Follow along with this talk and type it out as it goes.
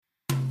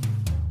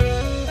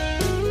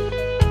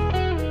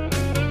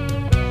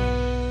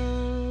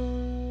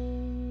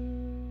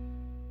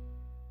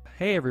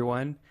Hey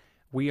everyone,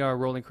 we are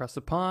rolling across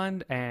the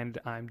pond, and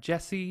I'm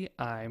Jesse.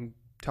 I'm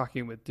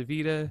talking with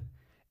Davita,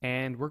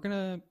 and we're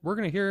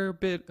gonna hear a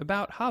bit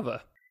about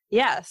Hava.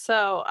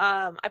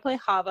 I play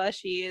Hava.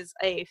 She is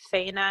a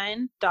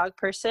feline dog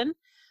person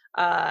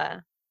uh,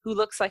 who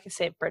looks like a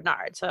Saint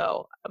Bernard.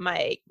 So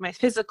my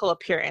physical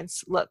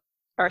appearance look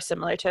are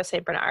similar to a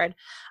Saint Bernard.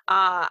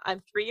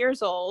 I'm 3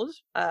 years old,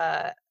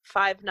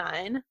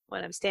 5'9"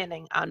 when I'm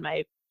standing on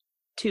my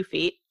 2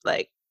 feet.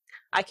 Like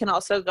I can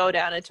also go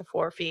down into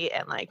 4 feet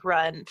and like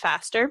run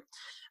faster.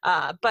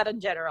 But in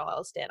general,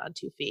 I'll stand on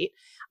 2 feet.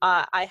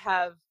 I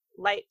have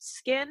light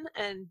skin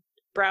and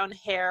brown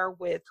hair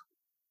with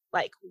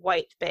like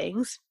white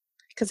bangs,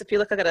 because if you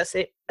look at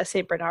a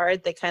Saint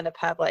Bernard, they kind of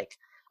have like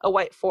a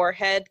white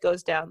forehead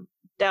goes down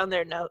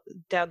their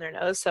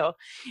nose. So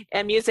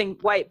I'm using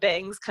white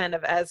bangs kind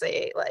of as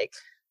a like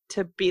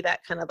to be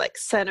that kind of like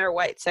center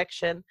white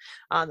section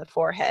on the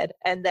forehead,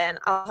 and then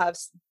I'll have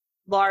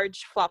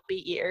large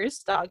floppy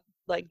ears,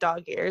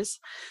 dog ears,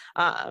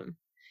 um,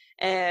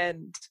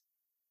 and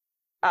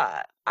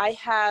I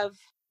have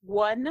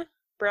one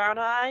brown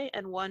eye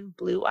and one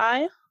blue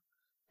eye.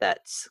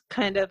 That's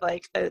kind of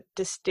like a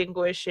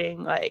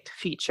distinguishing like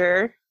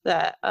feature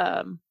that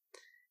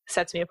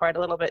sets me apart a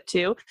little bit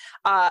too.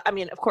 I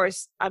mean, of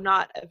course, I'm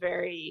a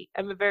very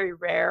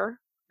rare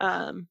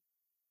um,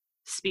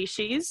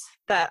 species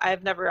that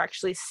I've never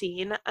actually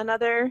seen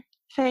another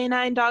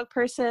feline dog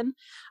person.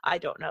 I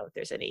don't know if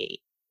there's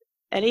any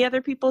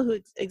other people who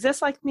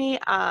exist like me.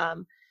 I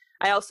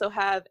also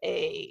have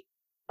a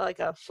like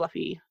a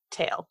fluffy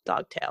tail,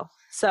 dog tail.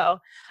 So,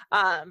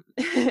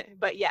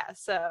 but yeah,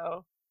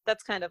 so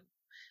that's kind of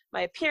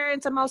my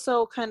appearance. I'm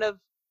also kind of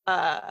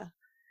uh,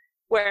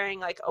 wearing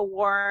like a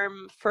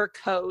warm fur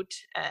coat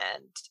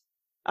and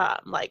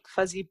like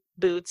fuzzy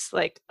boots,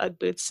 like Ugg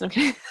boots.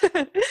 Okay,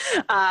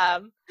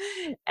 um,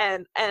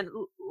 and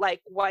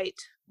like white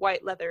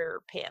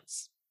leather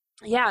pants.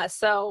 Yeah,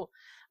 so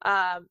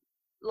um,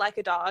 like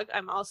a dog,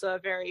 I'm also a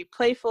very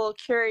playful,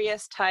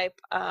 curious type.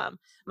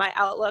 My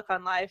outlook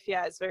on life,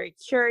 yeah, is very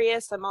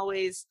curious. I'm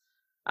always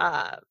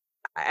uh,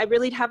 I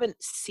really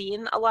haven't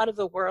seen a lot of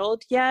the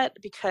world yet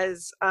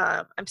because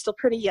I'm still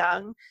pretty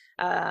young.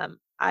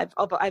 I've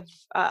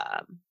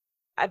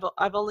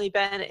only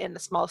been in the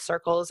small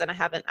circles and I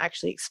haven't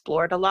actually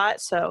explored a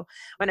lot. So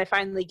when I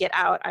finally get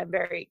out, I'm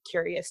very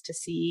curious to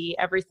see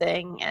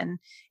everything and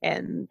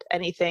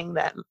anything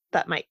that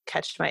might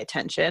catch my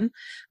attention.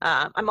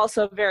 I'm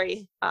also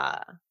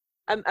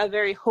I'm a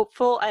very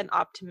hopeful and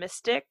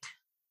optimistic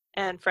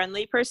and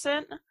friendly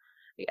person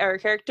or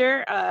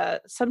character.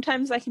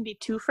 Sometimes I can be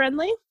too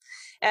friendly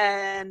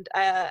and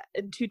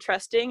too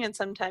trusting, and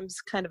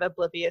sometimes kind of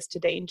oblivious to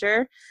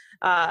danger.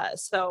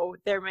 So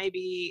there may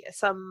be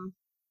some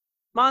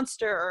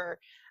monster or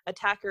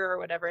attacker or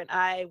whatever, and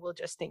I will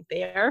just think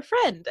they are a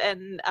friend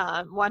and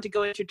want to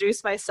go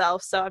introduce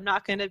myself. So I'm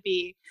not going to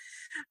be.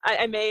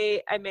 I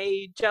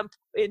may jump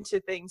into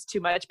things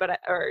too much,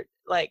 or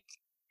like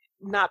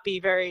not be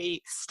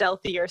very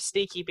stealthy or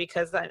sneaky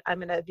because I'm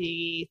going to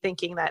be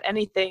thinking that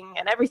anything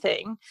and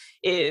everything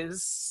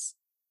is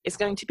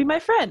going to be my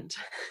friend.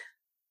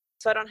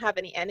 So I don't have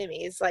any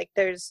enemies. I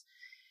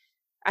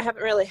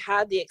haven't really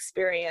had the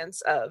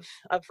experience of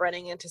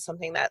running into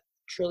something that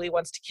truly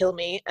wants to kill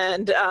me,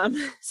 and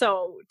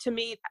so to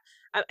me,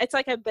 it's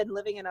like I've been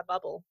living in a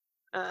bubble,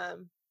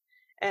 and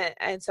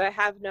so I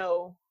have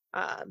no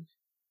kind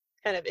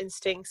of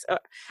instincts.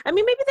 I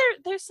mean, maybe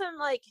there's some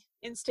like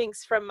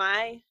instincts from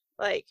my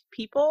like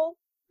people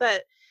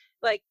that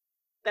like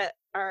that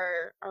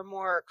are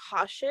more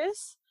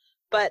cautious,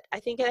 but I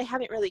think I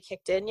haven't really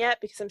kicked in yet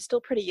because I'm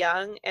still pretty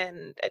young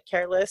and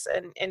careless.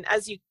 And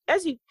as you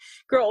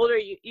grow older,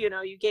 you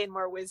know you gain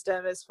more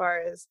wisdom as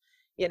far as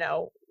you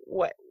know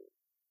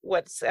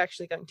what's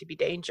actually going to be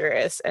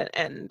dangerous,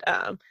 and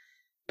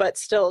but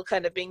still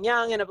kind of being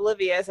young and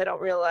oblivious, I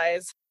don't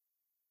realize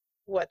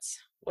what's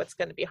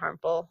going to be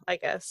harmful, I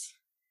guess.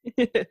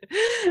 And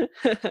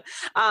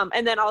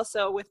then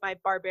also with my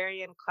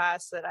barbarian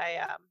class that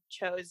I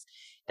chose,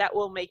 that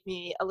will make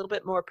me a little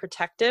bit more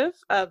protective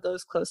of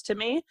those close to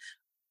me,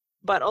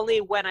 but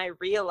only when I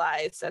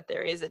realize that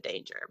there is a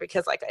danger.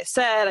 Because, like I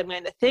said, I'm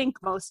going to think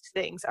most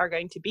things are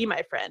going to be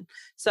my friend.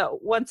 So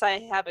once I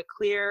have a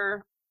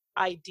clear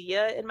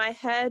idea in my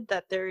head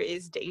that there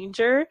is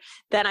danger,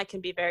 then I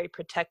can be very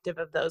protective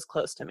of those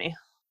close to me.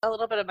 A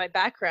little bit of my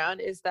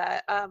background is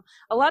that a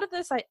lot of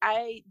this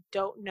I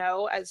don't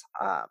know as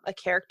a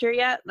character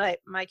yet.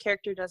 My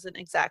character doesn't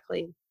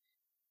exactly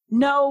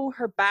know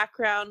her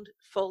background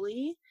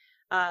fully.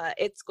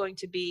 It's going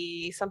to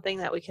be something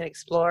that we can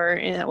explore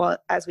well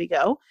as we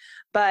go.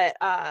 But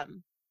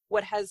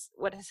what has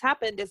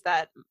happened is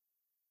that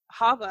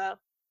Hava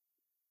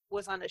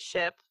was on a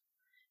ship.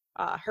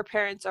 Her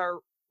parents are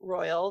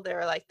royal.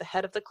 They're like the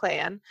head of the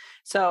clan.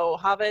 So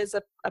Hava is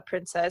a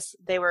princess.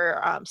 They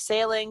were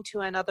sailing to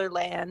another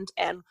land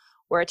and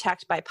were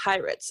attacked by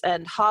pirates.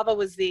 And Hava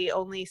was the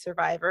only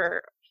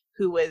survivor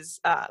who was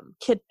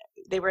kid.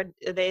 The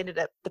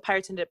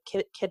pirates ended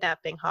up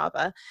kidnapping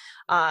Hava.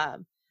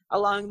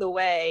 Along the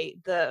way,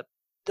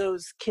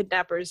 those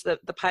kidnappers,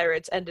 the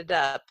pirates, ended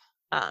up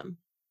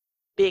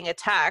being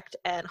attacked,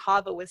 and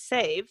Hava was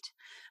saved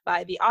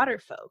by the otter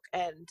folk.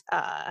 And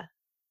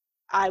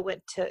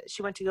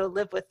she went to go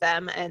live with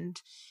them,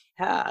 and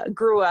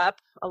grew up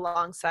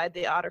alongside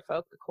the otter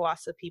folk, the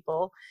Kawasa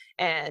people,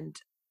 and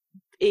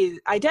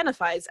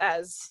identifies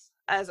as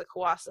a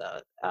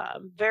Kawasa.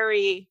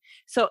 Very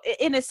so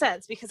in a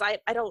sense, because I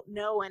don't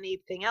know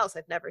anything else.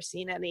 I've never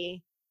seen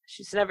any.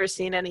 She's never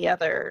seen any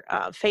other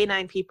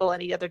feline people,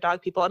 any other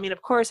dog people. I mean,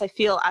 of course, I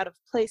feel out of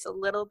place a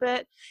little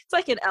bit. It's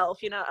like an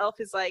elf, you know.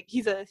 Elf is like,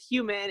 he's a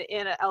human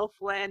in an elf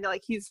land.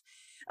 Like, he's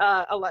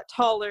a lot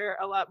taller,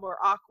 a lot more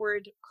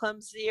awkward,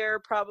 clumsier,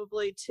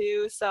 probably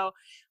too. So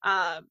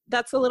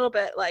that's a little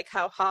bit like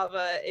how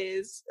Hava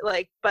is,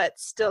 like, but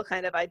still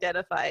kind of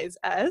identifies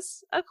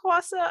as a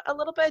Kawasa a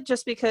little bit,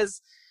 just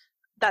because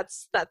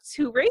that's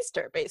who raised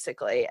her,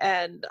 basically.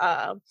 And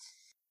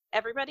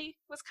everybody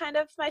was kind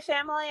of my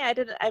family.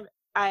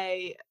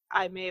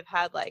 I may have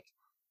had like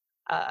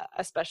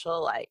a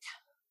special like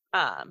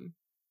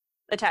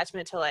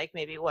attachment to like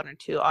maybe one or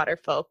two otter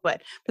folk,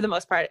 but for the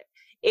most part,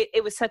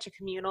 it was such a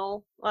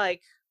communal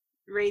like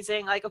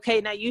raising. Like,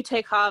 okay, now you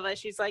take Hava.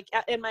 She's like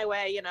in my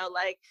way, you know,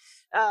 like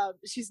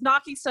she's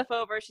knocking stuff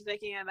over. She's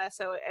making a mess.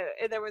 So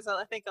there was,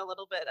 I think, a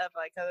little bit of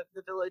like the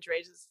village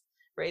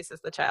raises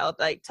the child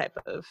like type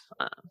of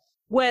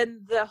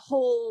when the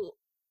whole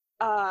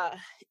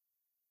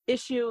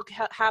issue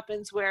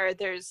happens where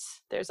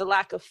there's a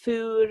lack of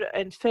food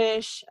and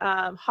fish.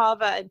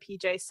 Hava and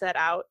PJ set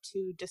out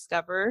to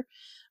discover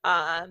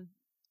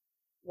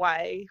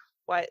why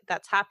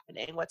that's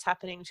happening, what's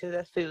happening to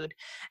the food.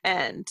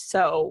 And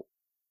so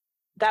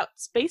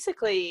that's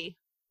basically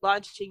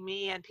launching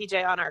me and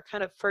PJ on our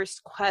kind of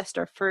first quest,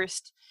 our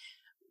first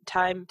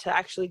time to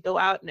actually go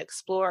out and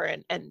explore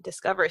and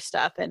discover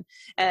stuff.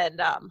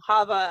 And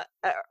Hava,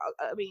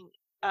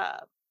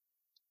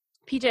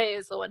 PJ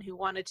is the one who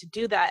wanted to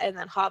do that, and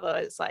then Hava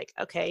is like,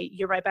 okay,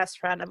 you're my best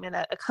friend, I'm going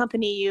to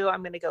accompany you,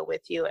 I'm going to go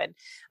with you, and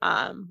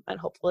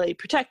hopefully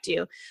protect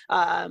you.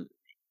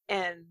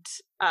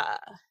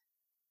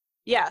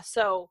 Yeah,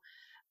 so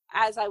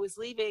as I was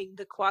leaving,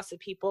 the Kawasa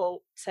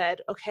people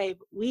said, okay,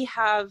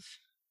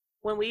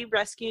 when we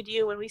rescued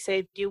you, when we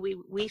saved you,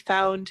 we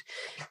found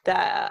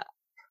the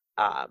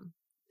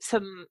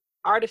some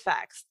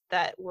artifacts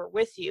that were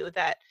with you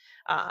that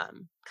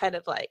kind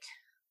of like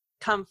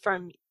come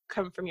from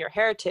your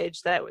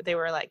heritage, that they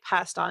were like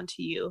passed on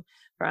to you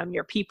from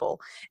your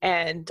people.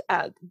 And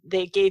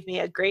they gave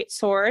me a great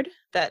sword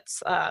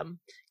that's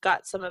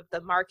got some of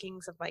the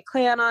markings of my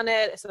clan on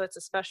it. So it's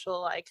a special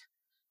like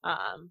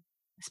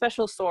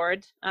special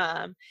sword.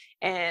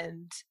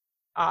 And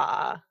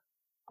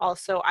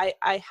also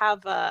I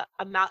have a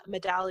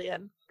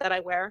medallion that I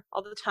wear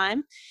all the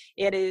time.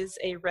 It is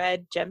a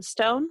red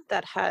gemstone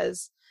that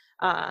has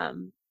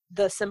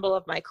the symbol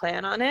of my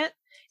clan on it.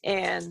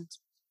 And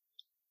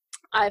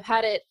I've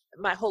had it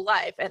my whole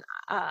life, and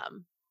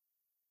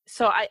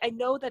so I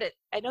know that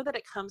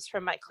it comes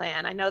from my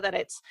clan. I know that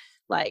it's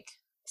like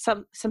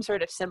some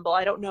sort of symbol.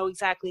 I don't know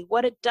exactly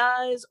what it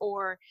does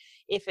or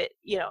if it,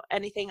 you know,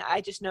 anything. I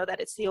just know that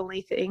it's the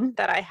only thing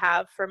that I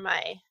have from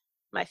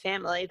my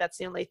family. That's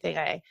the only thing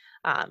I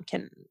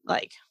can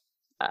like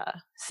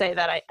say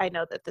that I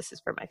know that this is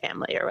for my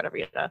family or whatever,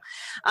 you know.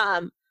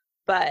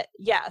 But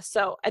yeah,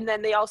 so, and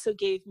then they also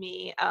gave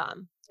me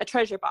a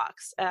treasure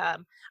box. I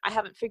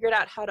haven't figured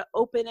out how to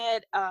open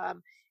it. I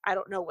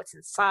don't know what's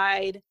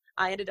inside.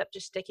 I ended up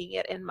just sticking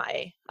it in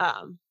my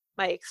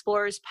my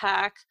explorer's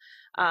pack.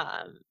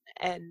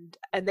 And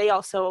they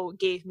also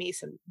gave me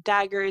some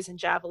daggers and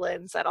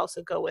javelins that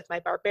also go with my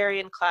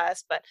barbarian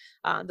class. But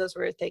those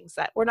were things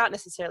that were not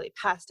necessarily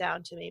passed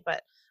down to me,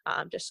 but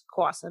just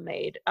Kawasa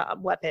made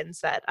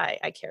weapons that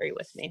I carry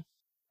with me.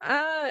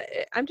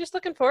 I'm just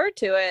looking forward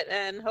to it,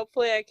 and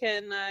hopefully I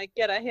can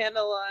get a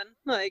handle on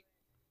like,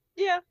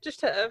 yeah,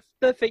 just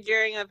the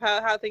figuring of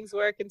how things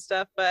work and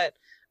stuff. But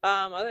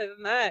other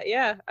than that,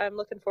 yeah, I'm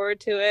looking forward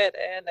to it,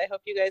 and I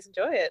hope you guys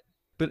enjoy it.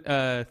 But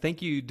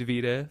thank you,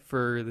 Davida,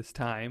 for this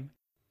time.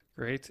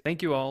 Great.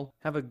 Thank you all.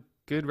 Have a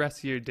good rest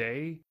of your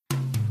day.